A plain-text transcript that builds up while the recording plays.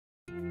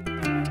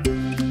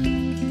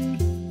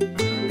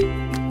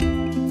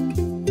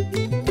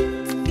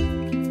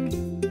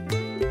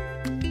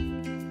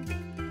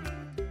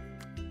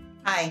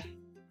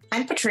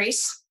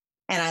Patrice,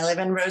 and I live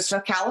in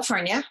Roseville,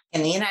 California,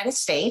 in the United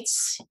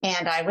States,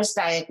 and I was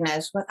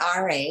diagnosed with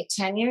RA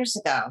 10 years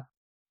ago.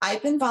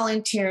 I've been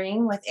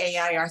volunteering with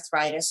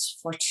AiArthritis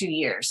for 2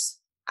 years.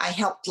 I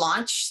helped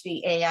launch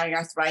the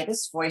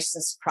AiArthritis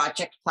Voices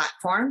Project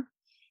platform.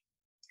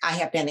 I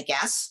have been a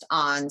guest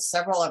on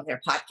several of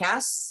their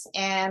podcasts,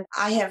 and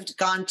I have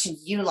gone to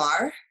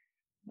EULAR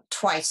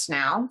twice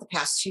now, the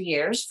past 2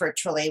 years,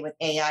 virtually with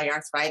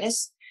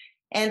AiArthritis.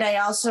 And I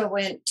also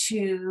went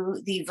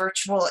to the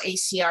virtual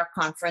ACR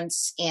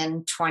conference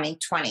in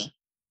 2020.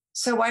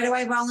 So why do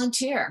I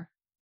volunteer?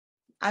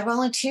 I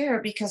volunteer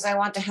because I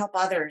want to help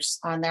others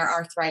on their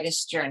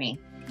arthritis journey.